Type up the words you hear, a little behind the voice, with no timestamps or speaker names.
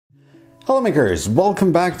Hello makers,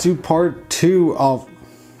 welcome back to part 2 of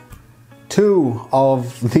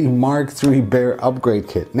the Mark III Bear upgrade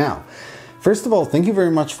kit. Now, first of all, thank you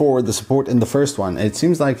very much for the support in the first one. It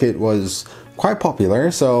seems like it was quite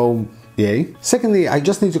popular, so yay. Secondly, I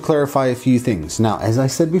just need to clarify a few things. Now, as I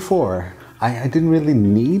said before, I didn't really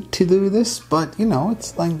need to do this, but you know,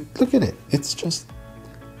 it's like, look at it. It's just,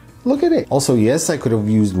 look at it. Also, yes, I could have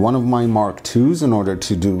used one of my Mark IIs in order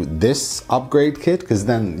to do this upgrade kit, because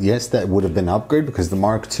then, yes, that would have been an upgrade, because the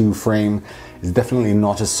Mark II frame is definitely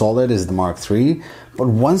not as solid as the Mark III. But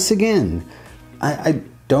once again, I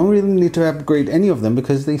don't really need to upgrade any of them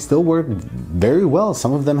because they still work very well.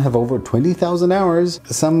 Some of them have over 20,000 hours,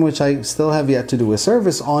 some which I still have yet to do a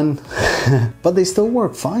service on, but they still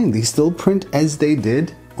work fine. They still print as they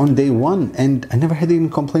did on day one, and I never had any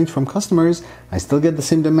complaints from customers. I still get the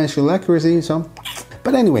same dimensional accuracy, so.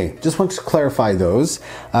 But anyway, just want to clarify those.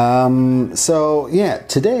 So yeah,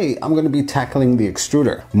 today I'm going to be tackling the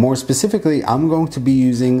extruder. More specifically, I'm going to be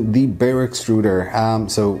using the Bear extruder.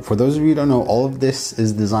 So for those of you who don't know, all of this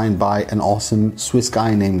is designed by an awesome Swiss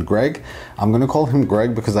guy named Greg. I'm going to call him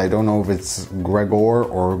Greg because I don't know if it's Gregor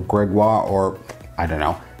or Gregoire or I don't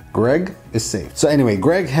know. Greg is safe. So anyway,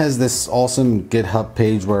 Greg has this awesome GitHub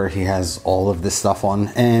page where he has all of this stuff on,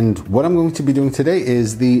 and what I'm going to be doing today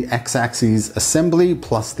is the X-axis assembly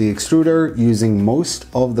plus the extruder using most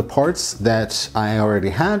of the parts that I already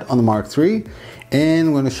had on the Mark III, and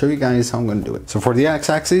I'm going to show you guys how I'm going to do it. So for the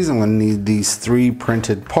X-axis, I'm going to need these 3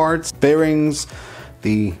 printed parts: bearings,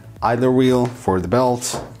 the idler wheel for the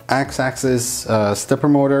belt, X-axis stepper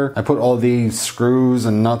motor. I put all these screws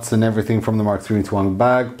and nuts and everything from the Mark III into one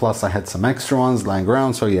bag, plus I had some extra ones lying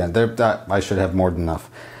around, so yeah, that I should have more than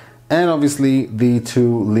enough. And obviously the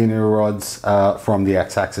 2 linear rods from the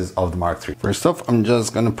X-axis of the Mark III. First off, I'm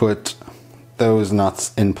just gonna put those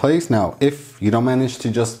nuts in place. Now, if you don't manage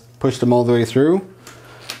to just push them all the way through,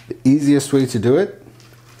 the easiest way to do it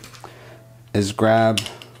is grab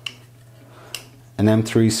an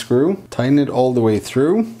M3 screw, tighten it all the way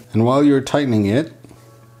through, and while you're tightening it,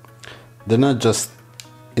 the nut just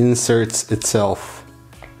inserts itself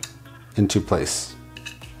into place.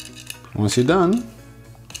 Once you're done,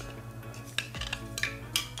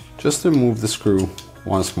 just remove the screw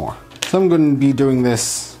once more. So I'm going to be doing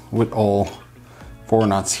this with all 4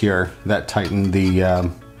 nuts here that tighten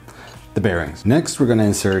the bearings. Next, we're going to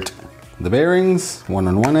insert the bearings, one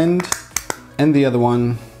on one end, and the other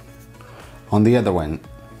one on the other end.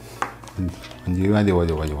 And the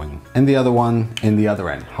other one in the other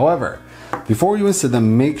end. However, before you insert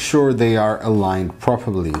them, make sure they are aligned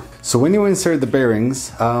properly. So when you insert the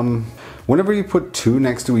bearings, whenever you put 2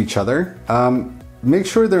 next to each other, make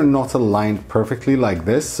sure they're not aligned perfectly like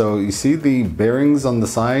this. So you see the bearings on the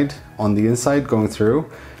side, on the inside going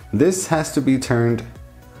through. This has to be turned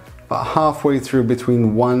about halfway through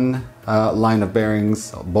between one line of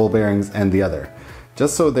bearings, ball bearings, and the other.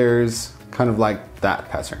 Just so there's kind of like that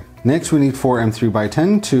pattern. Next, we need 4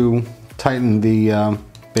 M3x10 to tighten the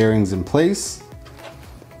bearings in place.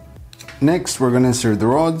 Next, we're going to insert the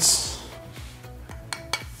rods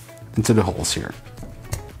into the holes here.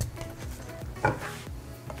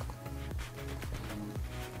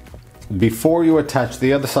 Before you attach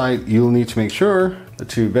the other side, you'll need to make sure the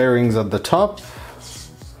 2 bearings at the top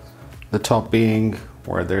being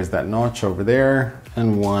where there's that notch over there,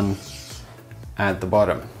 and one at the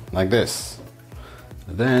bottom, like this.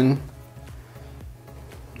 Then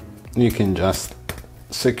you can just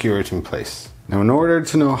secure it in place. Now, in order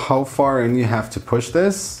to know how far in you have to push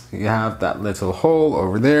this, you have that little hole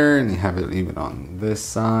over there, and you have it even on this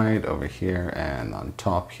side over here and on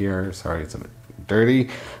top here. Sorry, it's a bit dirty.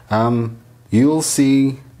 You'll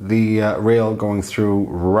see the rail going through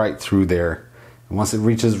right through there. And once it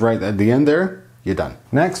reaches right at the end there, you're done.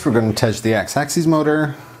 Next, we're going to attach the X-axis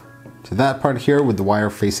motor to that part here with the wire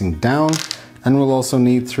facing down, and we'll also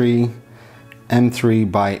need 3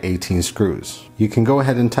 M3x18 screws. You can go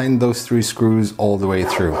ahead and tighten those 3 screws all the way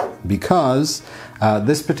through, because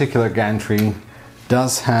this particular gantry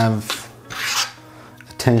does have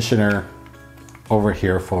a tensioner over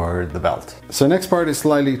here for the belt. So next part is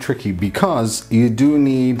slightly tricky because you do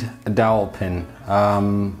need a dowel pin,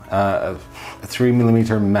 a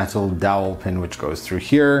 3mm metal dowel pin which goes through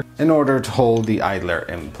here in order to hold the idler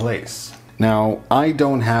in place. Now, I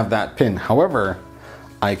don't have that pin. However,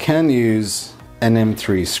 I can use an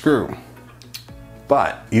M3 screw.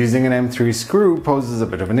 But using an M3 screw poses a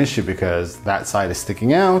bit of an issue because that side is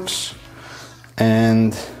sticking out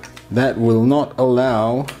and that will not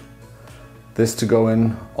allow this to go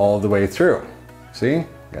in all the way through. See?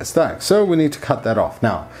 Got stuck. So we need to cut that off.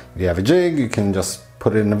 Now, if you have a jig, you can just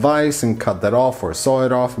put it in a vise and cut that off or saw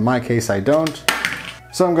it off. In my case, I don't.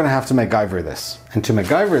 So I'm gonna have to MacGyver this. And to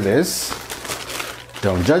MacGyver this,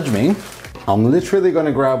 don't judge me, I'm literally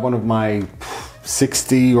gonna grab one of my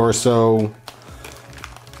 60 or so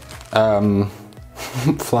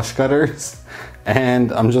flush cutters,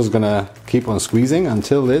 and I'm just gonna keep on squeezing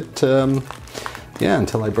until it,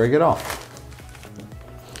 until I break it off.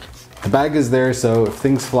 The bag is there, so if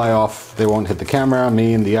things fly off, they won't hit the camera,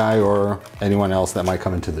 me in the eye, or anyone else that might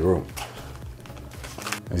come into the room.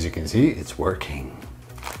 As you can see, it's working.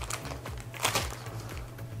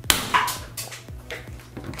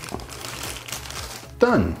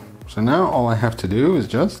 Done. So now all I have to do is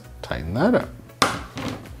just tighten that up.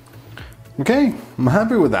 Okay, I'm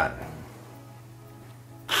happy with that.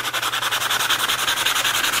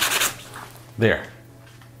 There.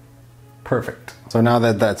 Perfect. So now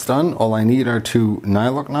that that's done, all I need are 2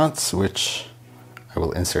 nylock nuts, which I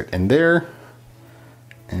will insert in there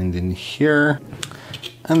and in here,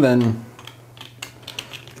 and then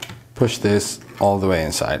push this all the way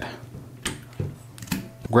inside.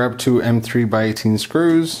 Grab 2 M3x18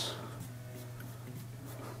 screws,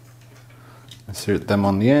 insert them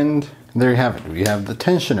on the end. And there you have it, we have the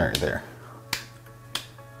tensioner there.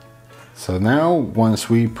 So now, once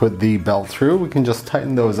we put the belt through, we can just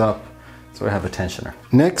tighten those up so we have a tensioner.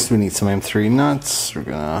 Next, we need some M3 nuts. We're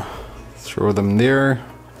gonna throw them there.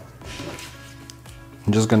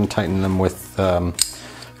 I'm just gonna tighten them with,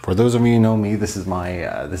 for those of you who know me, this is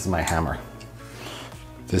my hammer.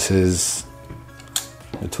 This is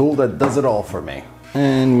a tool that does it all for me.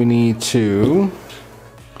 And we need to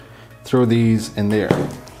throw these in there.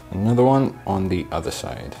 Another one on the other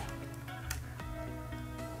side.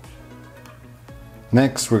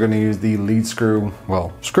 Next, we're going to use the lead screw,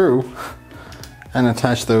 and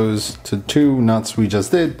attach those to 2 nuts we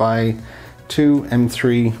just did by 2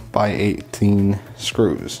 M3x18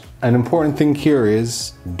 screws. An important thing here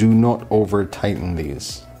is do not over tighten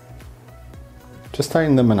these. Just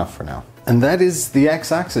tighten them enough for now. And that is the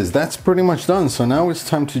X-axis. That's pretty much done. So now it's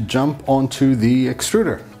time to jump onto the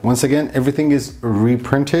extruder. Once again, everything is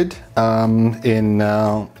reprinted in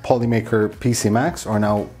Polymaker PC Max, or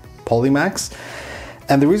now Polymax.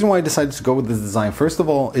 And the reason why I decided to go with this design, first of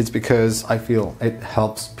all, is because I feel it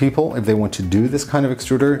helps people if they want to do this kind of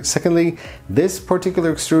extruder. Secondly, this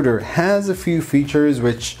particular extruder has a few features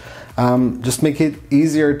which just make it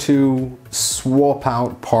easier to swap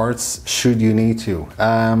out parts should you need to.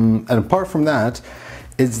 And apart from that,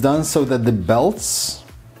 it's done so that the belts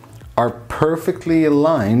are perfectly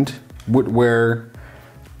aligned with where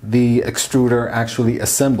the extruder actually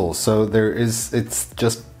assembles. So it's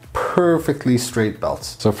just perfectly straight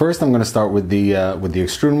belts. So first I'm going to start with the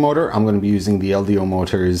extruder motor. I'm going to be using the LDO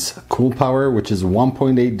motor's cool power, which is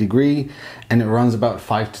 1.8 degree, and it runs about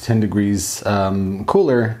 5 to 10 degrees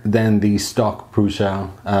cooler than the stock Prusa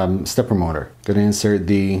stepper motor. Going to insert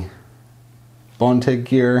the Bondtech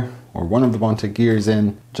gear, or one of the Bondtech gears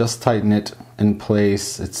in, just tighten it in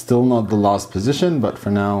place. It's still not the last position, but for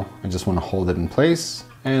now I just want to hold it in place,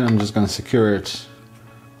 and I'm just going to secure it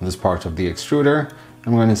on this part of the extruder.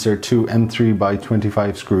 I'm going to insert 2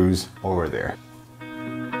 M3x25 screws over there.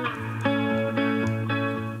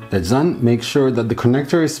 That's done. Make sure that the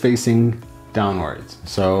connector is facing downwards,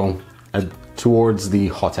 so towards the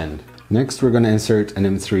hot end. Next, we're going to insert an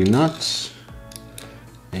M3 nut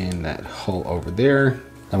in that hole over there.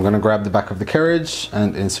 I'm going to grab the back of the carriage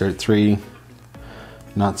and insert 3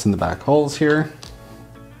 nuts in the back holes here.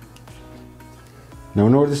 Now,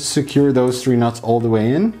 in order to secure those 3 nuts all the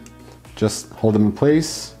way in, just hold them in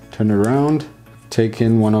place, turn it around, take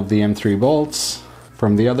in one of the M3 bolts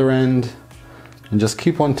from the other end, and just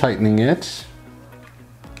keep on tightening it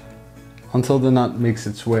until the nut makes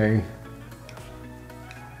its way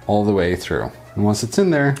all the way through. And once it's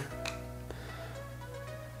in there,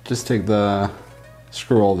 just take the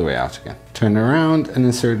screw all the way out again. Turn it around and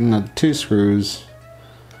insert another 2 screws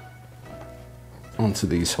onto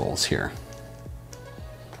these holes here.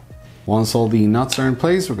 Once all the nuts are in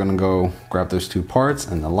place, we're gonna go grab those 2 parts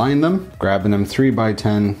and align them. Grab an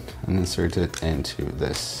M3x10 and insert it into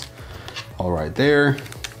this hole right there.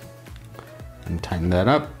 And tighten that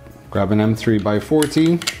up. Grab an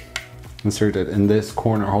M3x40, insert it in this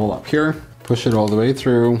corner hole up here. Push it all the way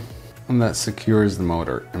through, and that secures the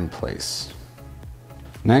motor in place.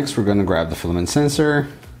 Next, we're gonna grab the filament sensor,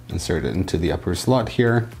 insert it into the upper slot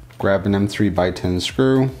here. Grab an M3x10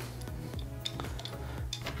 screw,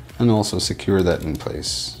 and also secure that in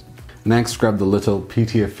place. Next, grab the little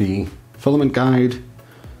PTFE filament guide,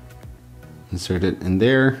 insert it in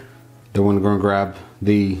there. Then we're going to grab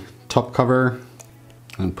the top cover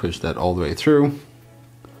and push that all the way through.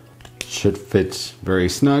 should fit very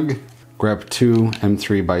snug. Grab 2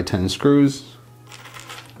 M3x10 screws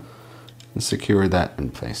and secure that in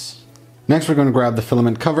place. Next we're going to grab the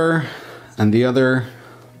filament cover and the other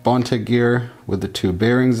Bondtech gear with the 2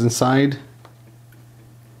 bearings inside.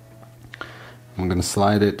 I'm going to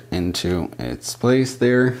slide it into its place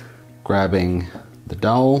there, grabbing the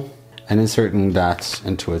dowel and inserting that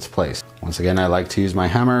into its place. Once again, I like to use my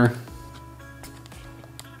hammer.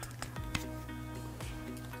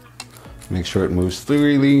 Make sure it moves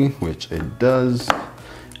freely, which it does,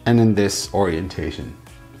 and in this orientation.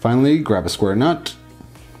 Finally, grab a square nut,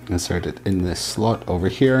 insert it in this slot over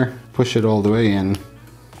here, push it all the way in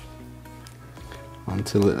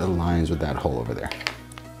until it aligns with that hole over there.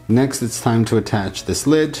 Next, it's time to attach this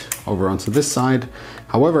lid over onto this side.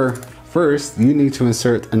 However, first you need to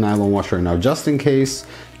insert a nylon washer. Now, just in case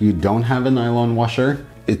you don't have a nylon washer,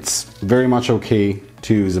 it's very much okay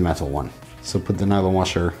to use a metal one. So put the nylon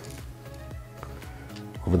washer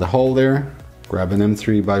over the hole there, grab an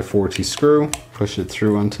M3x40 screw, push it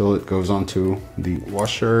through until it goes onto the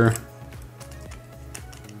washer.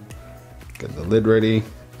 Get the lid ready.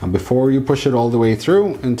 And before you push it all the way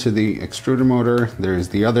through into the extruder motor, there's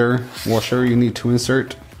the other washer you need to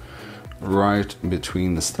insert right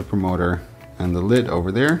between the stepper motor and the lid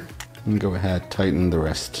over there. And go ahead, tighten the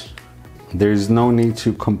rest. There's no need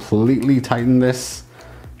to completely tighten this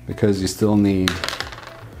because you still need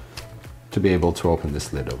to be able to open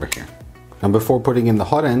this lid over here. And before putting in the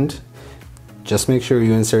hot end, just make sure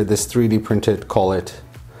you insert this 3D printed collet,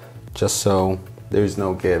 just so there's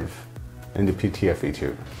no give in the PTFE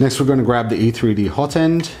tube. Next, we're going to grab the E3D hot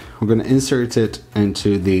end. We're going to insert it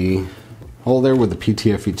into the hole there with the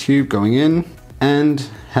PTFE tube going in and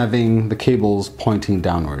having the cables pointing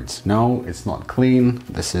downwards. No, it's not clean.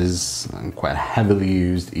 This is quite heavily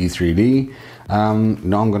used E3D.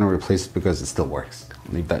 No, I'm going to replace it because it still works.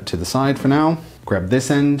 Leave that to the side for now. Grab this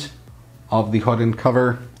end of the hot end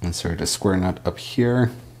cover, insert a square nut up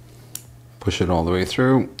here, push it all the way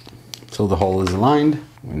through till the hole is aligned.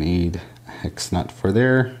 We need a hex nut for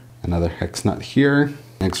there, another hex nut here.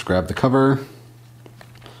 Next, grab the cover,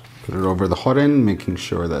 put it over the hot end, making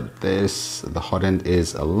sure that the hot end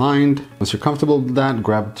is aligned. Once you're comfortable with that,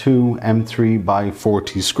 grab 2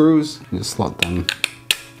 M3x40 screws, and just slot them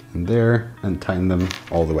in there and tighten them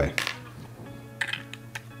all the way.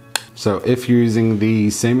 So if you're using the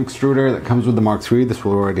same extruder that comes with the Mark III, this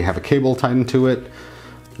will already have a cable tightened to it.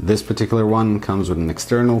 This particular one comes with an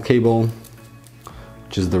external cable,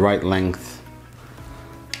 which is the right length,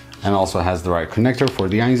 and also has the right connector for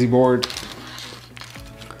the INZ board.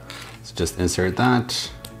 So just insert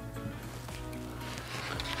that.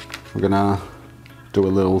 We're gonna do a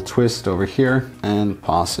little twist over here and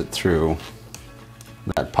pass it through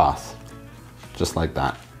that path, just like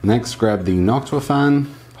that. Next, grab the Noctua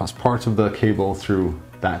fan. Pass part of the cable through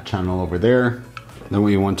that channel over there. Then what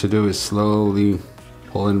you want to do is slowly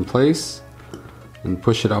pull it in place and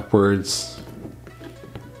push it upwards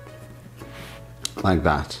like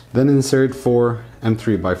that. Then insert 4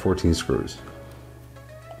 M3x14 screws.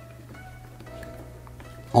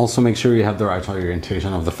 Also make sure you have the right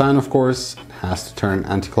orientation of the fan, of course. It has to turn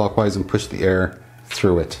anti-clockwise and push the air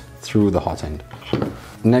through it, through the hot end.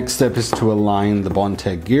 Next step is to align the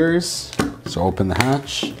Bondtech gears. So open the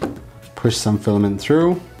hatch, push some filament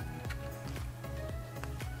through,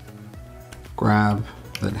 grab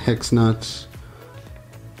that hex nut,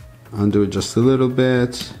 undo it just a little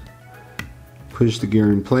bit, push the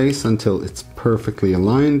gear in place until it's perfectly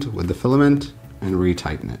aligned with the filament, and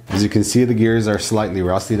retighten it. As you can see, the gears are slightly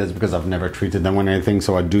rusty. That's because I've never treated them with anything,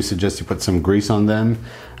 so I do suggest you put some grease on them.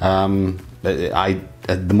 At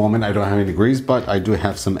the moment I don't have any grease, but I do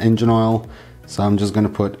have some engine oil, so I'm just going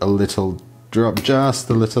to put a little drop, just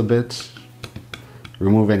a little bit,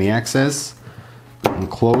 remove any excess,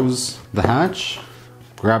 and close the hatch.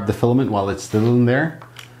 Grab the filament while it's still in there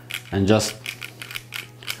and just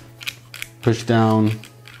push down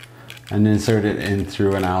and insert it in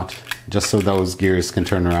through and out, just so those gears can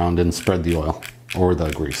turn around and spread the oil or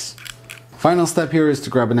the grease. Final step here is to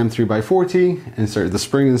grab an M3x40, insert the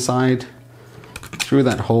spring inside through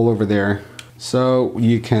that hole over there so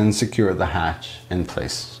you can secure the hatch in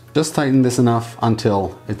place. Just tighten this enough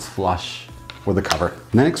until it's flush with the cover.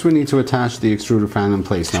 Next, we need to attach the extruder fan in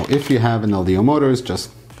place. Now, if you have an LDO motors,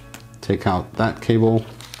 just take out that cable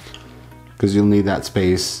because you'll need that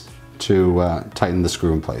space to tighten the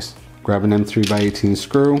screw in place. Grab an M3x18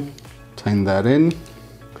 screw, tighten that in,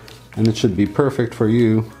 and it should be perfect for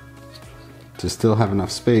you to still have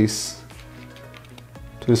enough space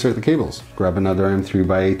to insert the cables. Grab another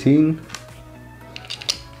M3x18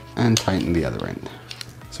 and tighten the other end.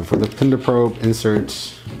 So for the pinder probe,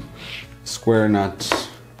 insert square nut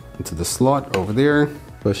into the slot over there,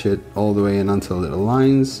 push it all the way in until it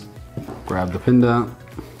aligns, grab the pinda,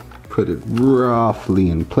 put it roughly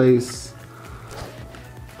in place,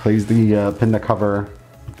 place the pinda cover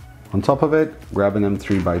on top of it, grab an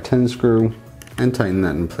M3x10 screw and tighten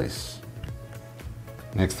that in place.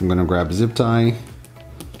 Next I'm going to grab a zip tie,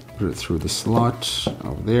 put it through the slot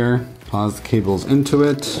over there, pause the cables into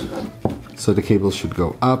it, so the cable should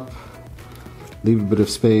go up, leave a bit of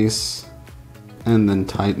space, and then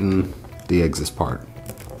tighten the exit part.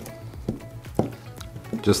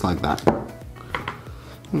 Just like that.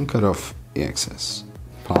 And cut off the excess.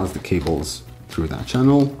 Pause the cables through that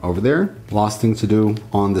channel over there. Last thing to do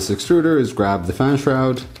on this extruder is grab the fan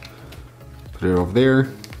shroud, put it over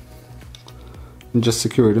there, and just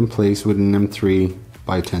secure it in place with an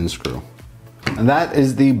M3x10 screw. And that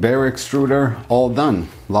is the bare extruder all done.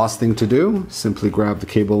 Last thing to do, simply grab the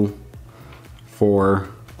cable for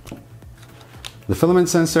the filament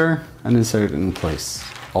sensor and insert it in place.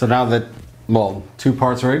 So now that, well, two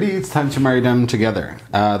parts are ready, it's time to marry them together.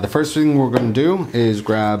 The first thing we're going to do is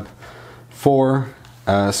grab 4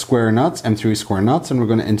 square nuts, M3 square nuts, and we're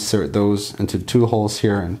going to insert those into 2 holes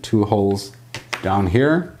here and 2 holes down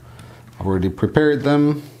here. I've already prepared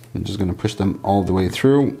them. I'm just going to push them all the way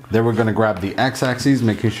through. Then we're going to grab the x-axis,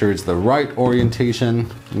 making sure it's the right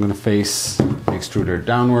orientation. I'm going to face the extruder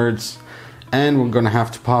downwards, and we're going to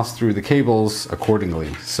have to pass through the cables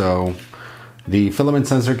accordingly. So the filament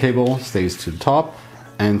sensor cable stays to the top,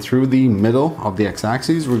 and through the middle of the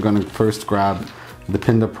x-axis we're going to first grab the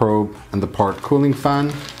pinda probe and the part cooling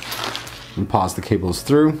fan and pass the cables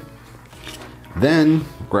through. Then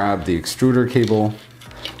grab the extruder cable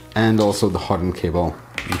and also the hot end cable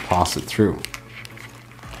and pass it through.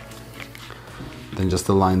 Then just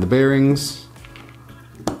align the bearings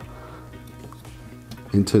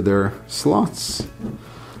into their slots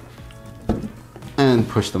and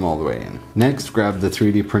push them all the way in. Next, grab the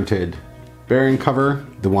 3D printed bearing cover,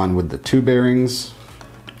 the one with the 2 bearings,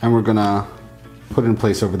 and we're gonna put it in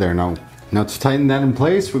place over there. Now to tighten that in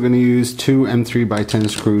place, we're gonna use 2 M3x10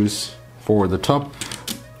 screws for the top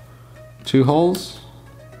 2 holes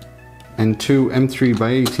and 2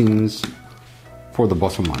 M3x18s for the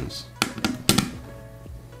bottom ones.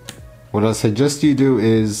 What I suggest you do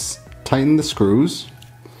is tighten the screws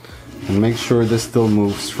and make sure this still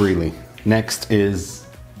moves freely. Next is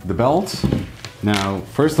the belt. Now,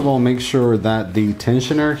 first of all, make sure that the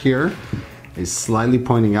tensioner here is slightly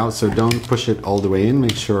pointing out, so don't push it all the way in.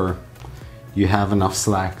 Make sure you have enough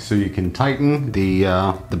slack so you can tighten the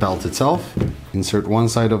belt itself. Insert one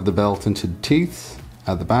side of the belt into the teeth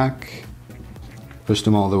at the back. Push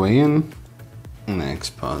them all the way in.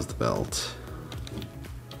 Next, pause the belt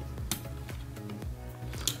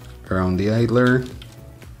around the idler.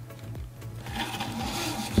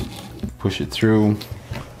 Push it through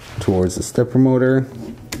towards the stepper motor.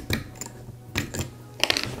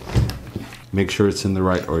 Make sure it's in the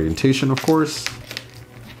right orientation, of course.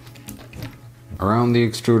 Around the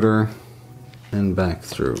extruder and back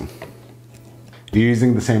through. If you're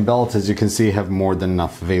using the same belt, as you can see, have more than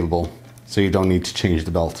enough available, so you don't need to change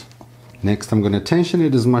the belt. Next, I'm going to tension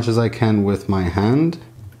it as much as I can with my hand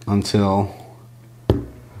until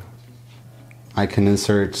I can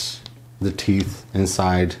insert the teeth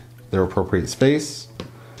inside their appropriate space.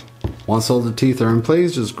 Once all the teeth are in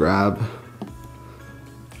place, just grab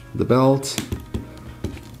the belt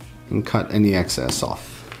and cut any excess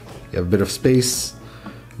off. You have a bit of space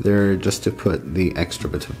there just to put the extra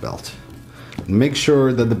bit of belt. Make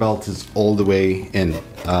sure that the belt is all the way in,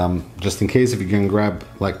 just in case, if you can grab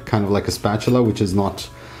like kind of like a spatula, which is not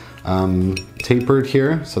tapered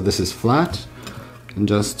here, so this is flat, and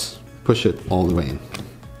just push it all the way in,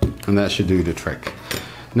 and that should do the trick.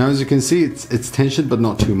 Now, as you can see, it's tensioned but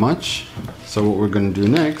not too much. So what we're going to do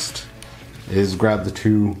next is grab the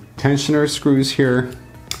 2 tensioner screws here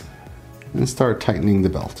and start tightening the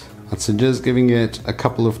belt. I'd suggest giving it a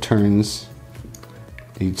couple of turns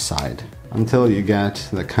each side until you get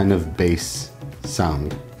that kind of bass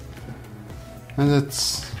sound. And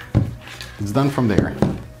it's done from there.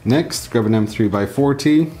 Next, grab an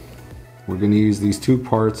M3x40. We're going to use these 2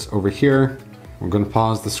 parts over here. We're going to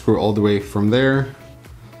pause the screw all the way from there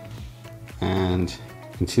and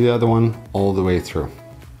into the other one all the way through.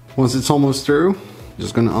 Once it's almost through,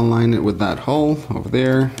 just going to align it with that hole over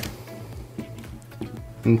there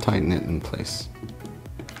and tighten it in place.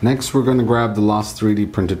 Next, we're going to grab the last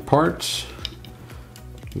 3D printed part.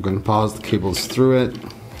 I'm going to pause the cables through it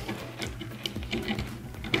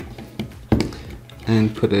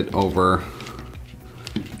and put it over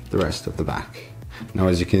the rest of the back. Now,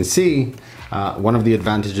 as you can see, One of the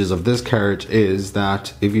advantages of this cart is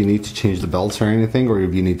that if you need to change the belts or anything, or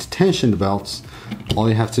if you need to tension the belts, all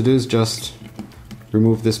you have to do is just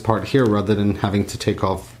remove this part here rather than having to take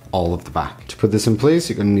off all of the back. To put this in place,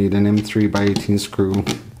 you're going to need an M3 by 18 screw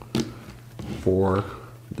for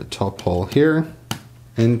the top hole here,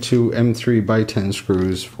 and two M3 by 10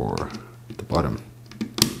 screws for the bottom.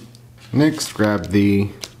 Next, grab the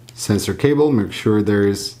sensor cable, make sure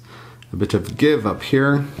there's a bit of give up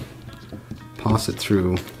here, pass it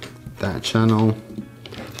through that channel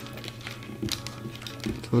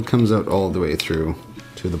until it comes out all the way through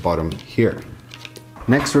to the bottom here.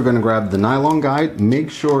 Next, we're going to grab the nylon guide. Make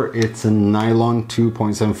sure it's a nylon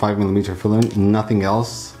 2.75mm filament, nothing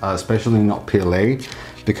else, especially not PLA,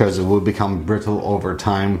 because it will become brittle over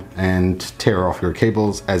time and tear off your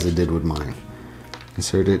cables as it did with mine.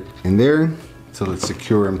 Insert it in there so it's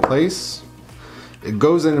secure in place. It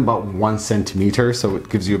goes in about 1 centimeter, so it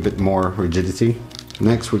gives you a bit more rigidity.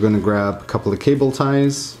 Next, we're going to grab a couple of cable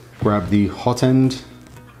ties. Grab the hot end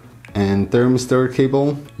and thermistor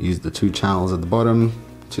cable. Use the 2 channels at the bottom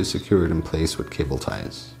to secure it in place with cable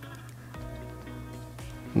ties.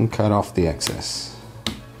 And cut off the excess.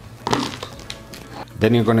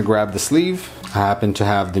 Then you're going to grab the sleeve. I happen to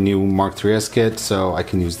have the new Mark III's kit, so I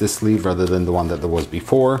can use this sleeve rather than the one that there was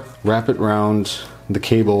before. Wrap it around the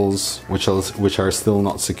cables, which are still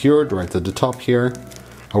not secured, right at the top here.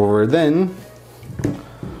 However, then,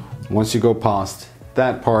 once you go past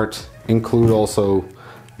that part, include also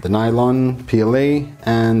the nylon, PLA,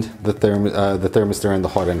 and the thermistor and the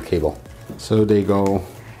hot end cable. So they go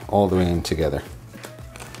all the way in together.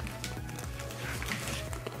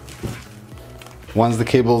 Once the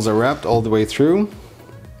cables are wrapped all the way through,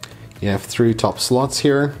 you have 3 top slots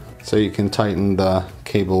here, so you can tighten the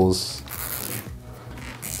cables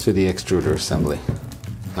to the extruder assembly,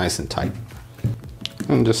 nice and tight,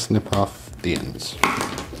 and just snip off the ends.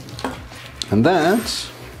 And that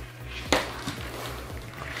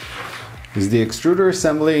is the extruder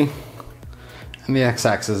assembly and the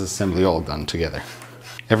X-axis assembly all done together.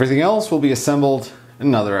 Everything else will be assembled in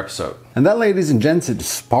another episode. And that, ladies and gents,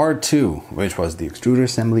 is part 2, which was the extruder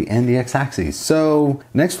assembly and the X-axis. So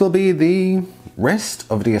next will be the rest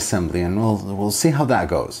of the assembly, and we'll see how that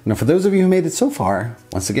goes. Now, for those of you who made it so far,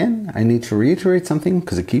 once again, I need to reiterate something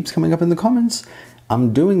because it keeps coming up in the comments.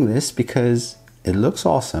 I'm doing this because it looks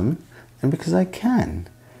awesome and because I can.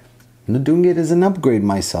 I'm not doing it as an upgrade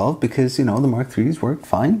myself because, you know, the Mark III's work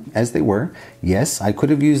fine as they were. Yes, I could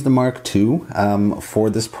have used the Mark II for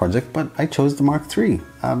this project, but I chose the Mark III.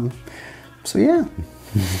 So yeah.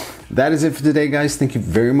 That is it for today, guys. Thank you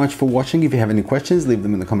very much for watching. If you have any questions, leave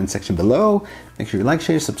them in the comment section below. Make sure you like,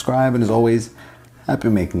 share, subscribe, and as always, happy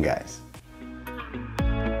making, guys.